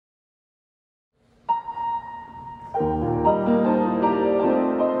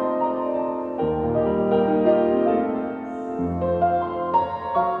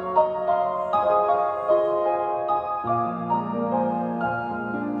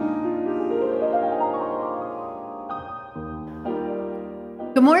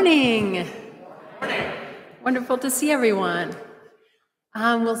Good morning. Wonderful to see everyone.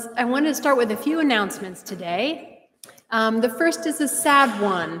 I wanted to start with a few announcements today. The first is a sad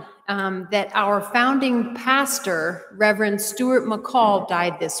one, that our founding pastor, Reverend Stuart McCall,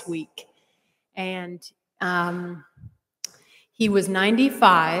 died this week. And he was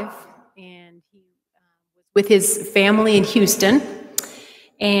 95, and he was with his family in Houston.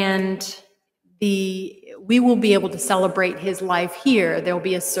 And we will be able to celebrate his life here. There will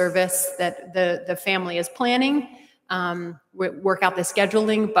be a service that the family is planning. Work out the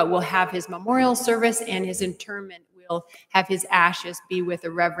scheduling, but we'll have his memorial service and his interment. We'll have his ashes be with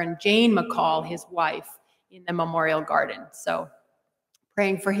the Reverend Jane McCall, his wife, in the memorial garden. So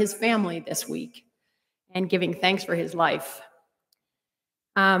praying for his family this week and giving thanks for his life.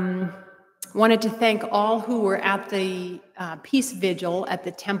 Wanted to thank all who were at the Peace Vigil at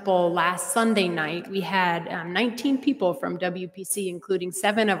the temple last Sunday night. We had 19 people from WPC, including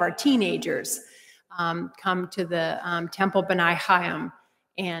 7 of our teenagers, come to the Temple B'nai Chaim.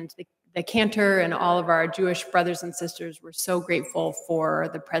 And the cantor and all of our Jewish brothers and sisters were so grateful for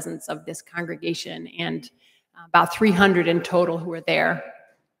the presence of this congregation, and about 300 in total who were there.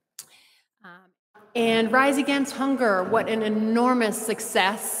 And Rise Against Hunger, what an enormous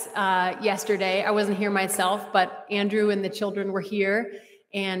success yesterday. I wasn't here myself, but Andrew and the children were here,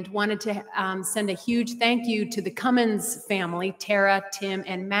 and wanted to send a huge thank you to the Cummins family, Tara, Tim,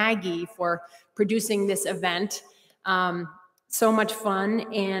 and Maggie, for producing this event. So much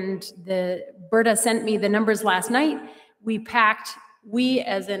fun, and Berta sent me the numbers last night. We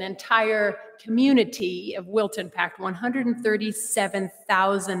as an entire community of Wilton packed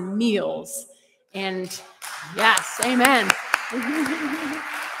 137,000 meals. And yes, amen.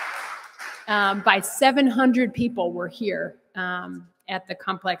 By 700 people were here at the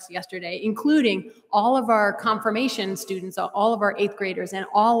complex yesterday, including all of our confirmation students, all of our 8th graders, and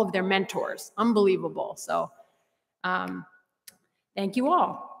all of their mentors. Unbelievable. So thank you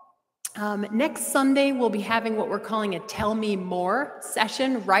all. Next Sunday, we'll be having what we're calling a Tell Me More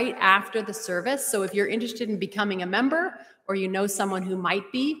session right after the service. So if you're interested in becoming a member, or you know someone who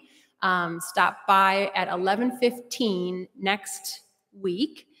might be, stop by at 11:15 next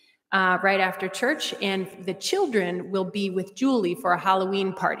week, right after church, and the children will be with Julie for a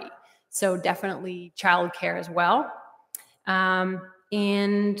Halloween party. So definitely childcare as well.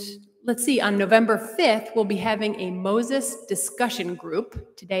 And let's see, on November 5th, we'll be having a Moses discussion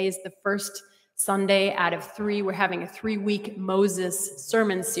group. Today is the first Sunday out of 3. We're having a 3-week Moses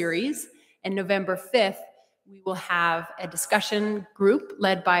sermon series. And November 5th, we will have a discussion group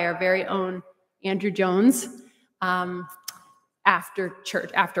led by our very own Andrew Jones after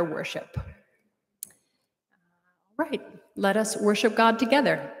church, after worship. All right, let us worship God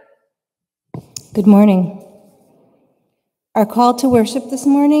together. Good morning. Our call to worship this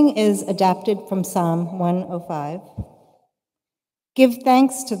morning is adapted from Psalm 105. Give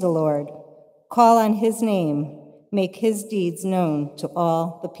thanks to the Lord, call on his name, make his deeds known to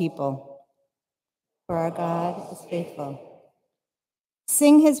all the people. For our God is faithful.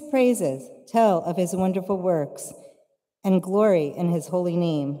 Sing his praises, tell of his wonderful works, and glory in his holy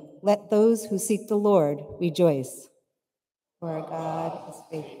name. Let those who seek the Lord rejoice. For our God is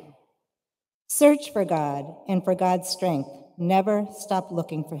faithful. Search for God and for God's strength. Never stop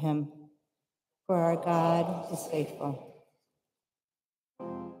looking for him. For our God is faithful.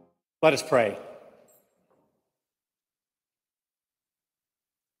 Let us pray.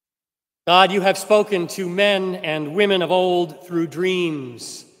 God, you have spoken to men and women of old through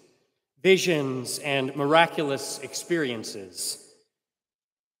dreams, visions, and miraculous experiences.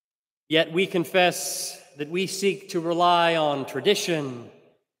 Yet we confess that we seek to rely on tradition,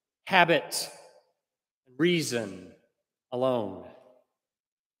 habit, and reason alone.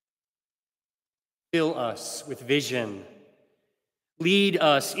 Fill us with vision. Lead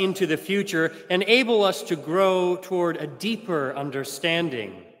us into the future. Enable us to grow toward a deeper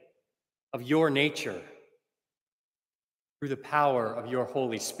understanding of your nature through the power of your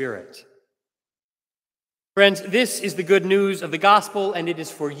Holy Spirit. Friends, this is the good news of the gospel, and it is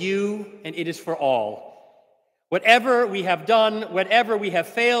for you, and it is for all. Whatever we have done, whatever we have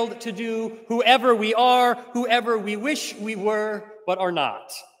failed to do, whoever we are, whoever we wish we were but are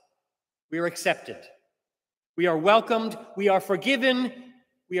not, we are accepted. We are welcomed. We are forgiven.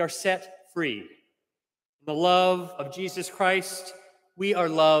 We are set free. In the love of Jesus Christ, we are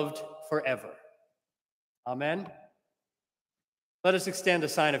loved forever. Amen. Let us extend a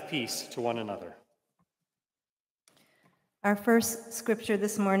sign of peace to one another. Our first scripture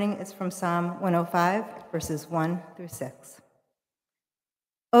this morning is from Psalm 105, verses 1 through 6.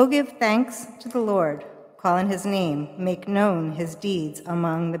 Oh, give thanks to the Lord. call on his name, make known his deeds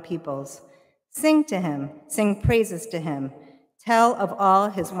among the peoples. Sing to him, sing praises to him, tell of all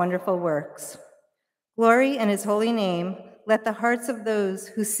his wonderful works. Glory in his holy name, let the hearts of those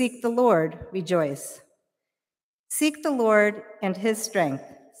who seek the Lord rejoice. Seek the Lord and his strength,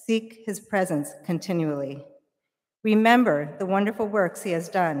 seek his presence continually. Remember the wonderful works he has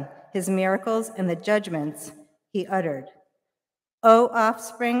done, his miracles and the judgments he uttered. O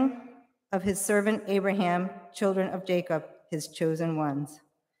offspring of his servant Abraham, children of Jacob, his chosen ones.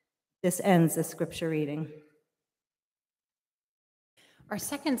 This ends the scripture reading. Our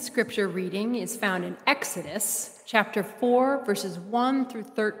second scripture reading is found in Exodus chapter 4, verses 1 through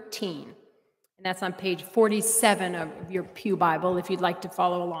 13. And that's on page 47 of your Pew Bible, if you'd like to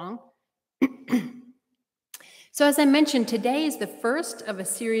follow along. So as I mentioned, today is the first of a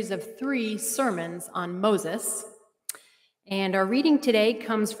series of 3 sermons on Moses. And our reading today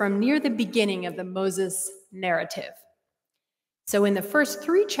comes from near the beginning of the Moses narrative. So in the first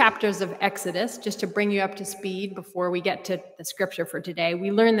 3 chapters of Exodus, just to bring you up to speed before we get to the scripture for today,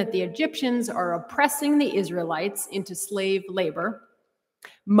 we learn that the Egyptians are oppressing the Israelites into slave labor.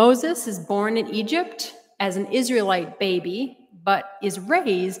 Moses is born in Egypt as an Israelite baby, but is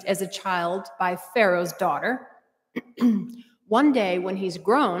raised as a child by Pharaoh's daughter. One day when he's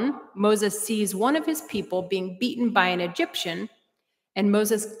grown, Moses sees one of his people being beaten by an Egyptian, and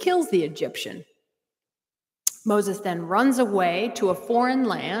Moses kills the Egyptian. Moses then runs away to a foreign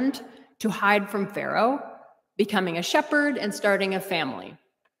land to hide from Pharaoh, becoming a shepherd and starting a family.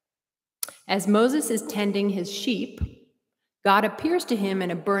 As Moses is tending his sheep, God appears to him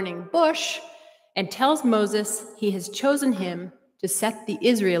in a burning bush and tells Moses he has chosen him to set the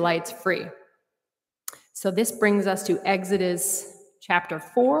Israelites free. So this brings us to Exodus chapter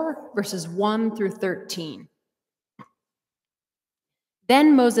 4, verses 1 through 13.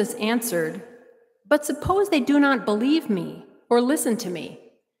 Then Moses answered, "But suppose they do not believe me or listen to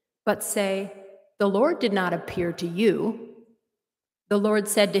me, but say, 'The Lord did not appear to you.' The Lord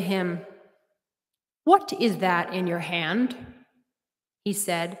said to him, 'What is that in your hand?' He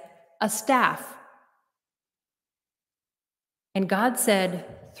said, 'A staff.' And God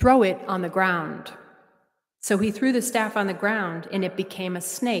said, 'Throw it on the ground.' So he threw the staff on the ground, and it became a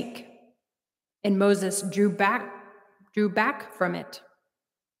snake. And Moses drew back from it.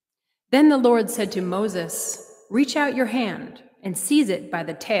 Then the Lord said to Moses, 'Reach out your hand and seize it by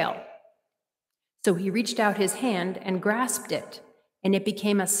the tail.' So he reached out his hand and grasped it, and it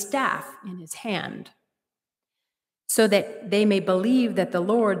became a staff in his hand, so that they may believe that the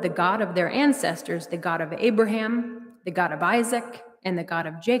Lord, the God of their ancestors, the God of Abraham, the God of Isaac, and the God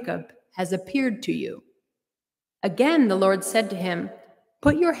of Jacob, has appeared to you." Again, the Lord said to him,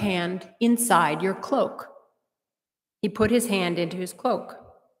 "Put your hand inside your cloak." He put his hand into his cloak.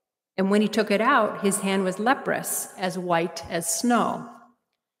 And when he took it out, his hand was leprous, as white as snow.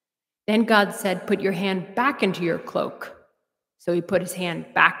 Then God said, "Put your hand back into your cloak." So he put his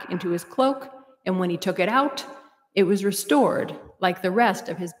hand back into his cloak, and when he took it out, it was restored, like the rest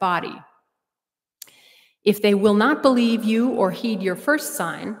of his body. If they will not believe you or heed your first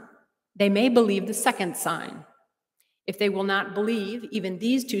sign, they may believe the second sign. If they will not believe even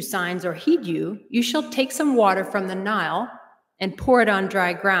these 2 signs or heed you, you shall take some water from the Nile and pour it on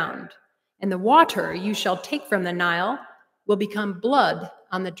dry ground, and the water you shall take from the Nile will become blood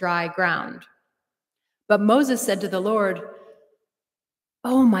on the dry ground. But Moses said to the Lord,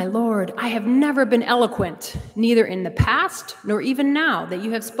 "Oh, my Lord, I have never been eloquent, neither in the past nor even now that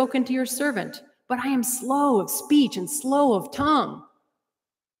you have spoken to your servant, but I am slow of speech and slow of tongue."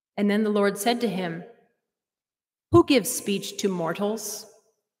 And then the Lord said to him, "Who gives speech to mortals?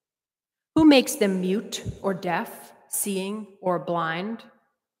 Who makes them mute or deaf, seeing or blind?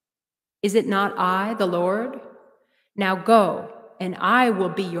 Is it not I, the Lord? Now go, and I will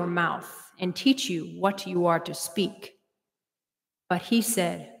be your mouth and teach you what you are to speak." But he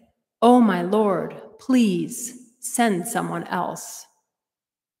said, "Oh, my Lord, please send someone else."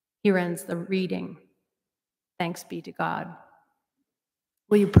 Here ends the reading. Thanks be to God.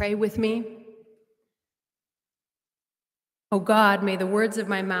 Will you pray with me? O God, may the words of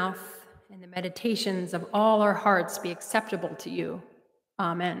my mouth and the meditations of all our hearts be acceptable to you.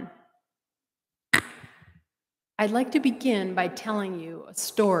 Amen. I'd like to begin by telling you a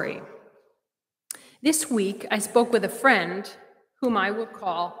story. This week, I spoke with a friend whom I will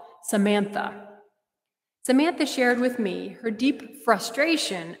call Samantha. Samantha shared with me her deep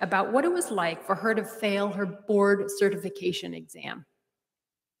frustration about what it was like for her to fail her board certification exam.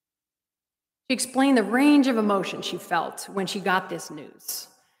 She explained the range of emotion she felt when she got this news.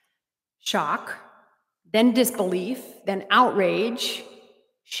 Shock, then disbelief, then outrage,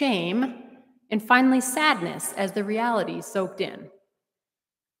 shame, and finally sadness as the reality soaked in.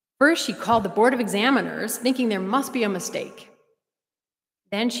 First, she called the Board of Examiners, thinking there must be a mistake.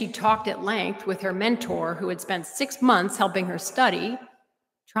 Then she talked at length with her mentor, who had spent 6 months helping her study,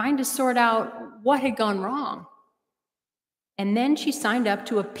 trying to sort out what had gone wrong. And then she signed up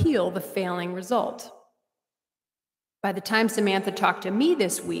to appeal the failing result. By the time Samantha talked to me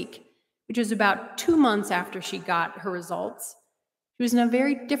this week, which was about 2 months after she got her results, she was in a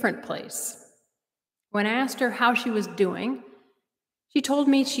very different place. When I asked her how she was doing, she told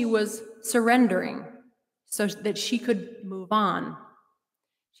me she was surrendering so that she could move on.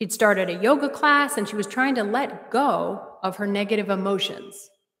 She'd started a yoga class and she was trying to let go of her negative emotions.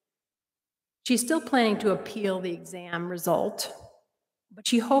 She's still planning to appeal the exam result, but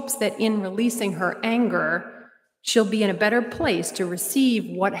she hopes that in releasing her anger, she'll be in a better place to receive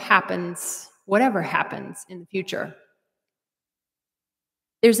whatever happens in the future.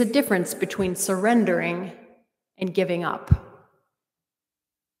 There's a difference between surrendering and giving up.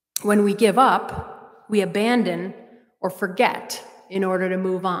 When we give up, we abandon or forget in order to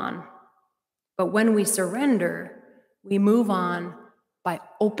move on. But when we surrender, we move on by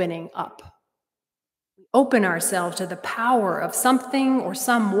opening up. We open ourselves to the power of something or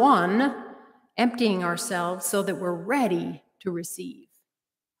someone, emptying ourselves so that we're ready to receive.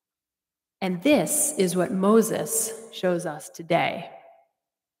 And this is what Moses shows us today.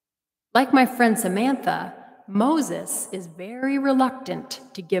 Like my friend Samantha, Moses is very reluctant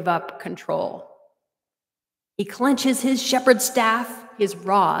to give up control. He clenches his shepherd's staff, his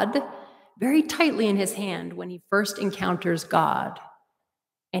rod, very tightly in his hand when he first encounters God.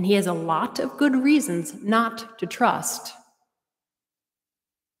 And he has a lot of good reasons not to trust.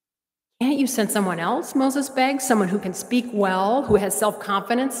 Can't you send someone else, Moses begs, someone who can speak well, who has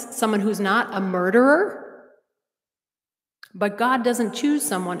self-confidence, someone who's not a murderer? But God doesn't choose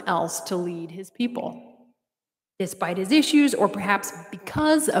someone else to lead his people. Despite his issues, or perhaps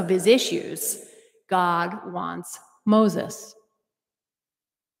because of his issues, God wants Moses.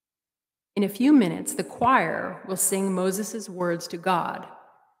 In a few minutes, the choir will sing Moses' words to God.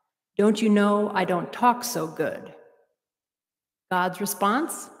 Don't you know I don't talk so good? God's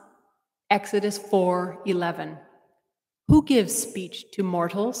response? Exodus 4:11. Who gives speech to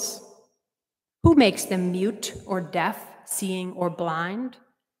mortals? Who makes them mute or deaf, seeing or blind?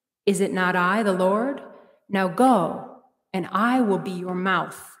 Is it not I, the Lord? Now go, and I will be your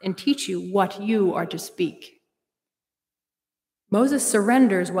mouth and teach you what you are to speak. Moses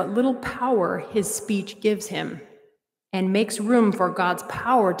surrenders what little power his speech gives him and makes room for God's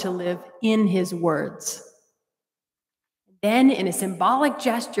power to live in his words. Then, in a symbolic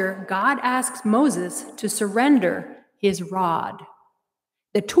gesture, God asks Moses to surrender his rod,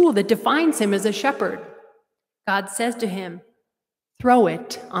 the tool that defines him as a shepherd. God says to him, throw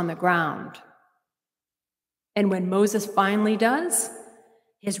it on the ground. And when Moses finally does,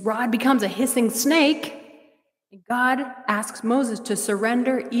 his rod becomes a hissing snake. And God asks Moses to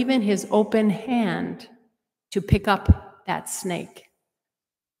surrender even his open hand to pick up that snake.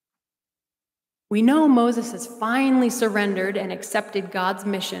 We know Moses has finally surrendered and accepted God's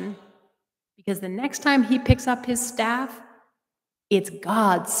mission because the next time he picks up his staff, it's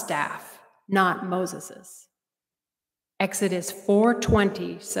God's staff, not Moses's. Exodus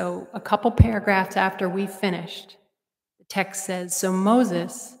 4:20, so a couple paragraphs after we finished, the text says, so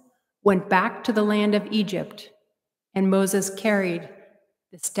Moses went back to the land of Egypt, and Moses carried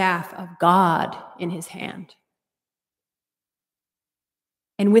the staff of God in his hand.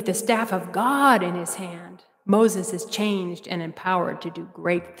 And with the staff of God in his hand, Moses is changed and empowered to do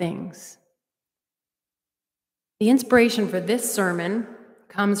great things. The inspiration for this sermon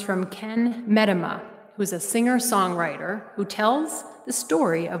comes from Ken Medema, who's a singer-songwriter who tells the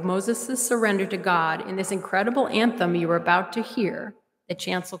story of Moses' surrender to God in this incredible anthem you were about to hear the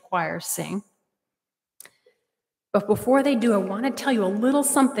chancel choir sing. But before they do, I want to tell you a little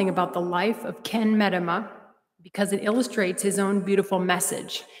something about the life of Ken Medema because it illustrates his own beautiful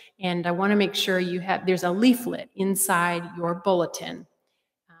message. And I want to make sure there's a leaflet inside your bulletin,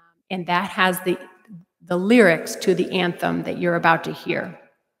 and that has the lyrics to the anthem that you're about to hear.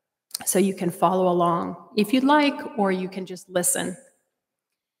 So you can follow along if you'd like, or you can just listen.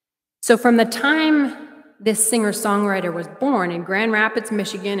 So from the time this singer-songwriter was born in Grand Rapids,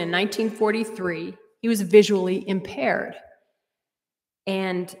 Michigan in 1943, he was visually impaired.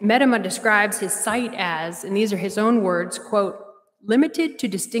 And Medema describes his sight as, and these are his own words, quote, limited to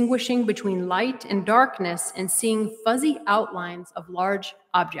distinguishing between light and darkness and seeing fuzzy outlines of large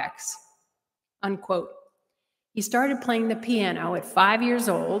objects, unquote. He started playing the piano at 5 years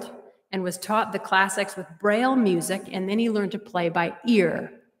old and was taught the classics with Braille music, and then he learned to play by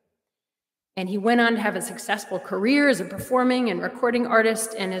ear. And he went on to have a successful career as a performing and recording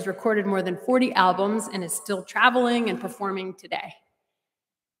artist and has recorded more than 40 albums and is still traveling and performing today.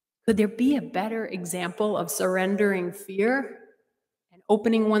 Could there be a better example of surrendering fear and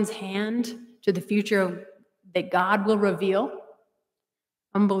opening one's hand to the future that God will reveal?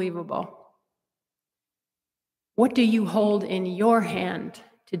 Unbelievable. What do you hold in your hand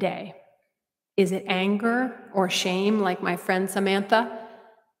today? Is it anger or shame, like my friend Samantha?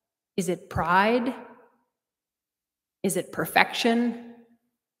 Is it pride? Is it perfection,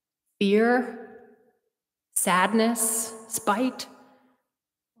 fear, sadness, spite?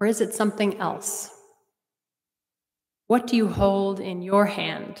 Or is it something else? What do you hold in your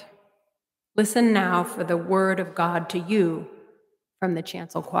hand? Listen now for the word of God to you from the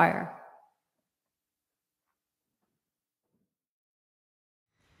chancel choir.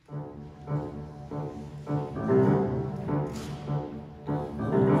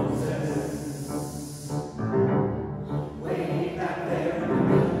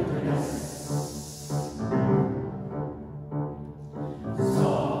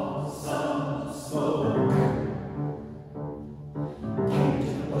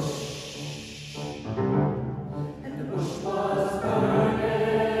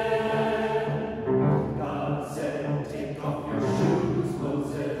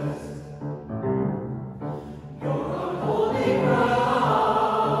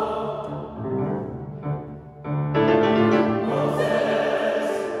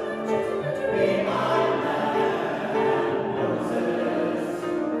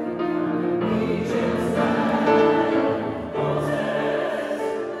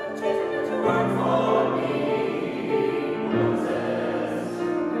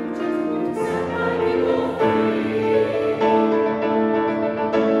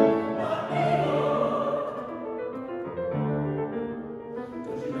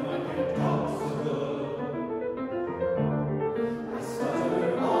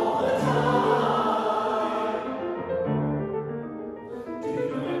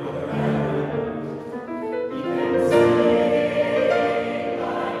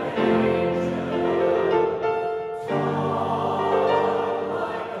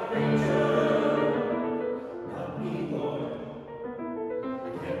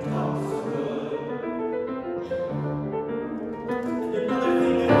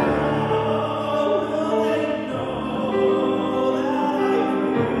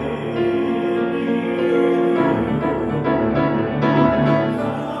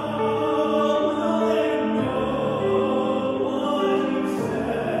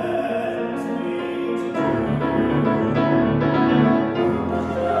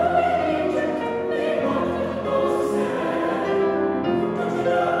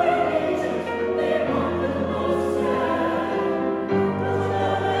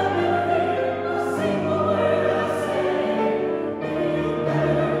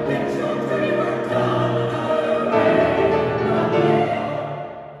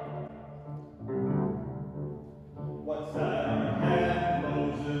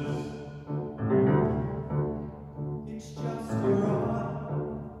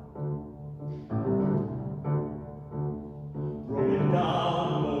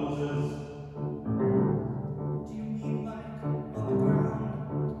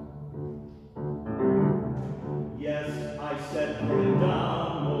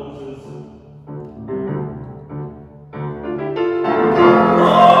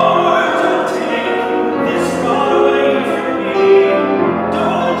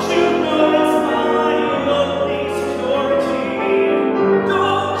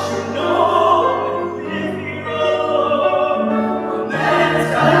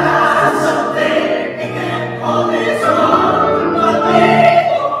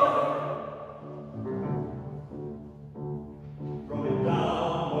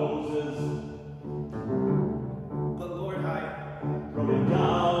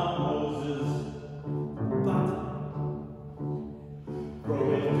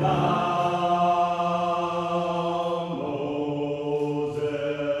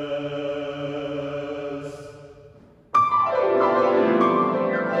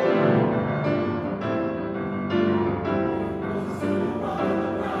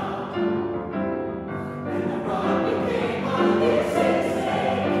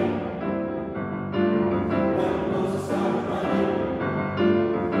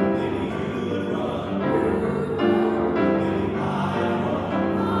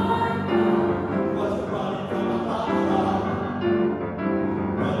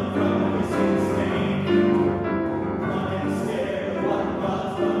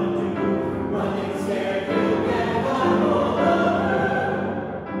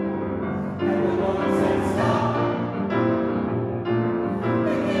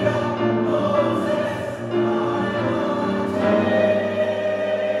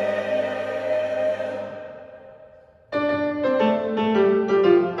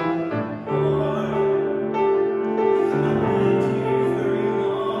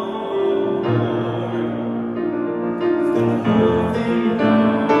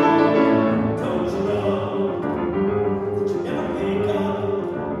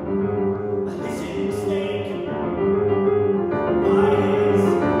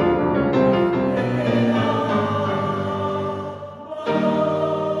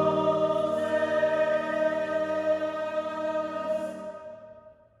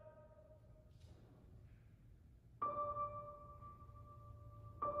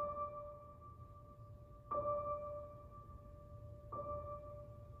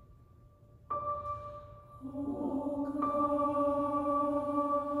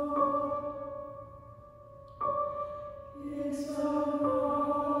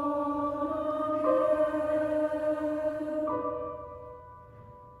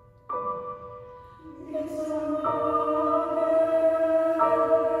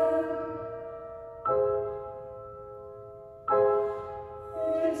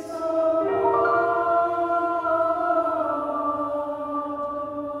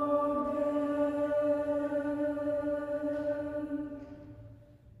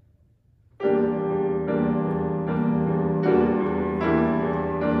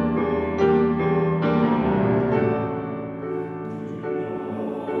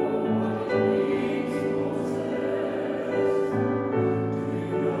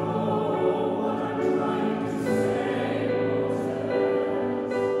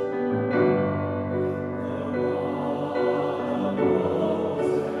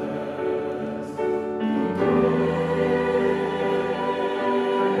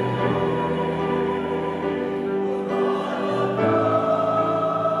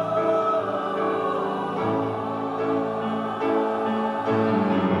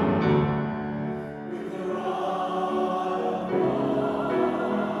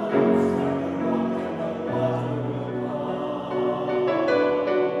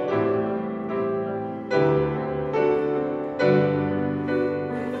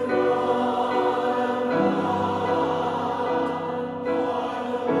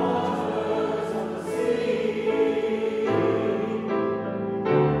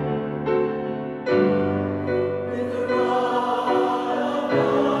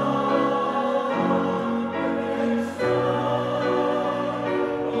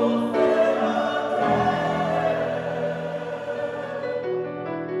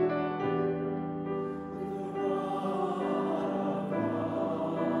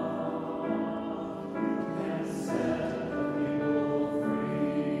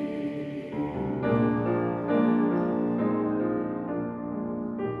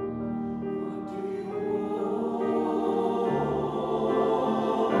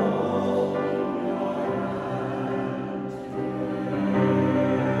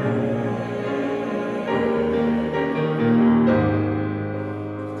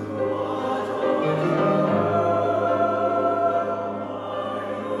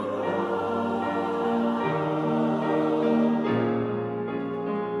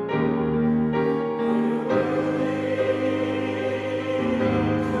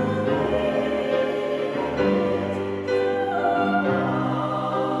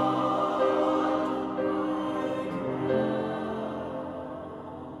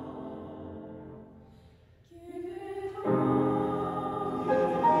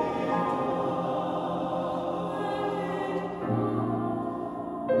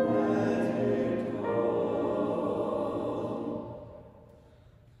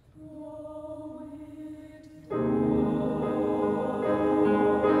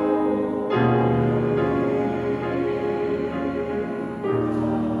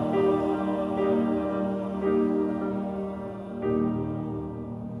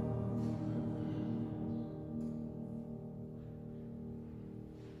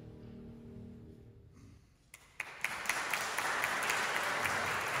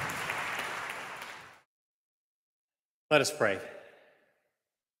 Let us pray.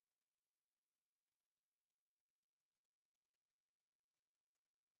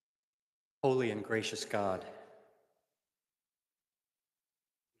 Holy and gracious God,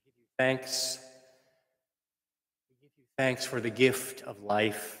 we give you thanks. We give you thanks for the gift of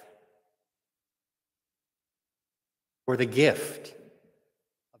life, for the gift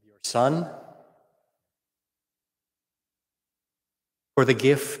of your Son, for the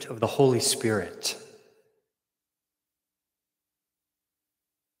gift of the Holy Spirit.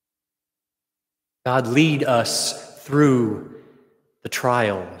 God, lead us through the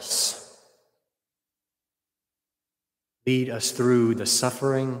trials. Lead us through the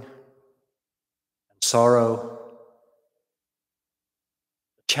suffering and sorrow,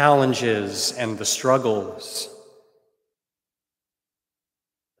 the challenges and the struggles,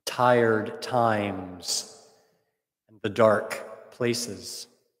 the tired times and the dark places.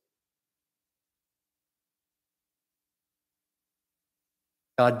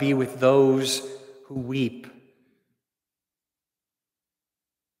 God, be with those who weep.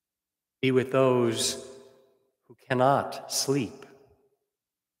 Be with those who cannot sleep.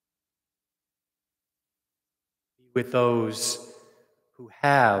 Be with those who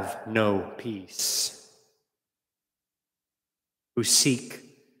have no peace, who seek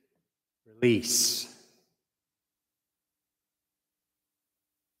release.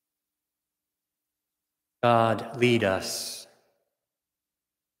 God, lead us.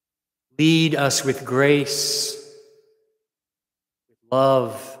 Lead us with grace, with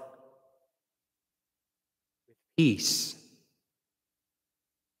love, with peace.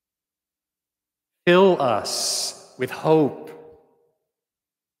 Fill us with hope,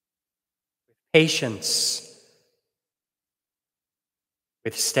 with patience,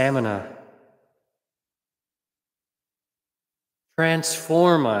 with stamina.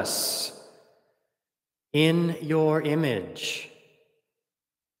 Transform us in your image,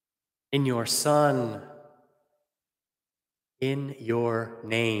 in your Son, in your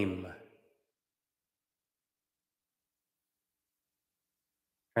name.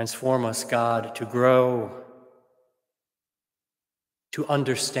 Transform us, God, to grow, to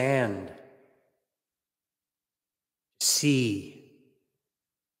understand, to see.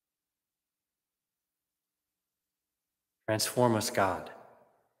 Transform us, God,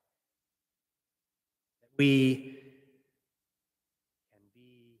 that we can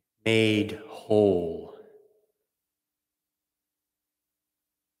be made whole.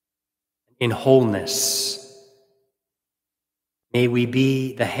 In wholeness, may we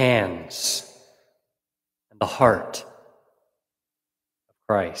be the hands and the heart of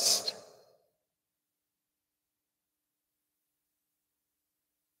Christ.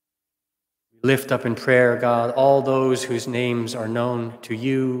 We lift up in prayer, God, all those whose names are known to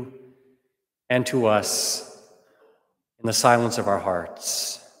you and to us in the silence of our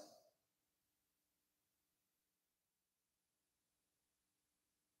hearts.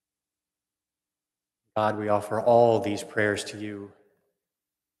 God, we offer all these prayers to you.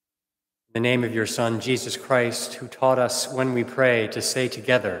 In the name of your Son, Jesus Christ, who taught us when we pray to say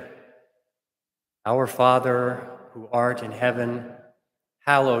together, Our Father, who art in heaven,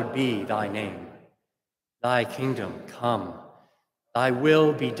 hallowed be thy name. Thy kingdom come, thy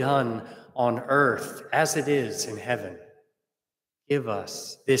will be done on earth as it is in heaven. Give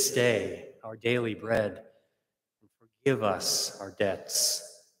us this day our daily bread, and forgive us our debts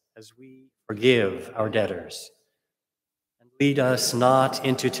as we forgive our debtors. And lead us not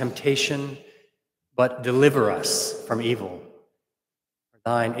into temptation, but deliver us from evil. For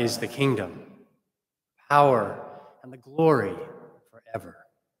thine is the kingdom, power, and the glory forever.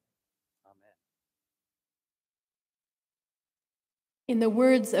 Amen. In the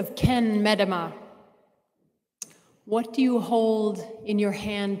words of Ken Medema, what do you hold in your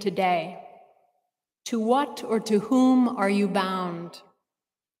hand today? To what or to whom are you bound?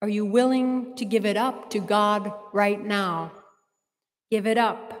 Are you willing to give it up to God right now? Give it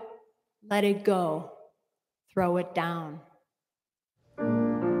up, let it go, throw it down.